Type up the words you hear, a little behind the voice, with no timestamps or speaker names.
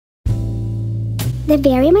The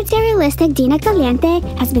very materialistic Dina Caliente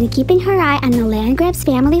has been keeping her eye on the Langraab's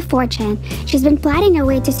family fortune. She's been plotting a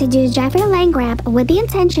way to seduce Geoffrey Langraab with the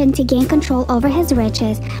intention to gain control over his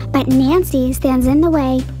riches, but Nancy stands in the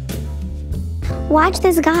way. Watch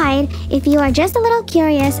this guide if you are just a little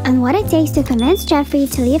curious on what it takes to convince Geoffrey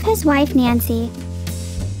to leave his wife Nancy.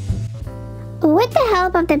 With the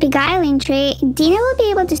help of the beguiling trait, Dina will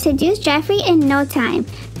be able to seduce Geoffrey in no time.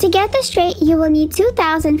 To get this trait, you will need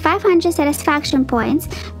 2,500 satisfaction points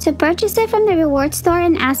to purchase it from the reward store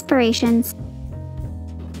in Aspirations.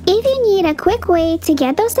 If you need a quick way to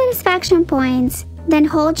get those satisfaction points, then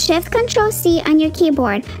hold Shift-Control-C on your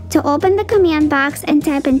keyboard to open the command box and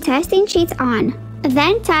type in testing sheets on.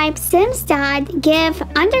 Then type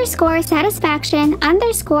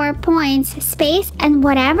sims.give_satisfaction_points space and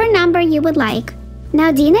whatever number you would like.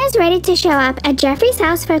 Now Dina is ready to show up at Geoffrey's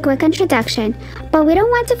house for a quick introduction, but we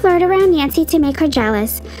don't want to flirt around Nancy to make her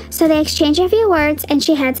jealous, so they exchange a few words and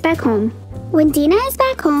she heads back home. When Dina is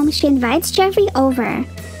back home, she invites Geoffrey over.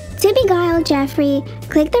 To beguile Geoffrey,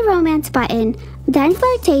 click the romance button, then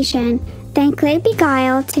flirtation, then click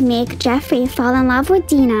beguile to make Geoffrey fall in love with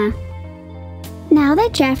Dina. Now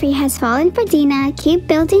that Geoffrey has fallen for Dina, keep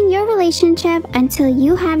building your relationship until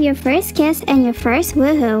you have your first kiss and your first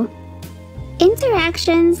woohoo.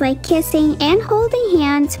 Interactions like kissing and holding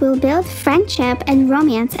hands will build friendship and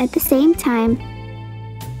romance at the same time.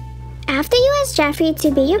 After you ask Geoffrey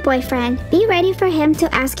to be your boyfriend, be ready for him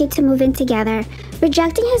to ask you to move in together.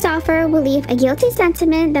 Rejecting his offer will leave a guilty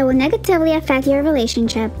sentiment that will negatively affect your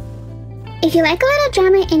relationship. If you like a little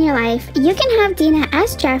drama in your life, you can have Dina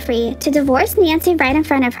ask Geoffrey to divorce Nancy right in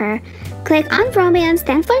front of her. Click on romance,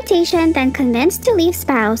 then flirtation, then convince to leave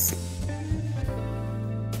spouse.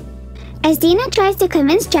 As Dina tries to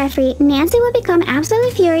convince Geoffrey, Nancy will become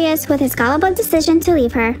absolutely furious with his gullible decision to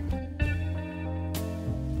leave her.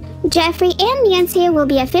 Geoffrey and Nancy will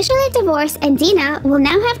be officially divorced and Dina will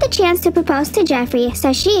now have the chance to propose to Geoffrey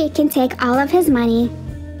so she can take all of his money.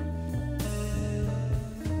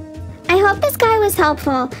 I hope this guide was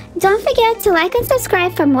helpful. Don't forget to like and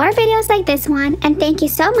subscribe for more videos like this one, and thank you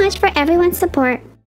so much for everyone's support.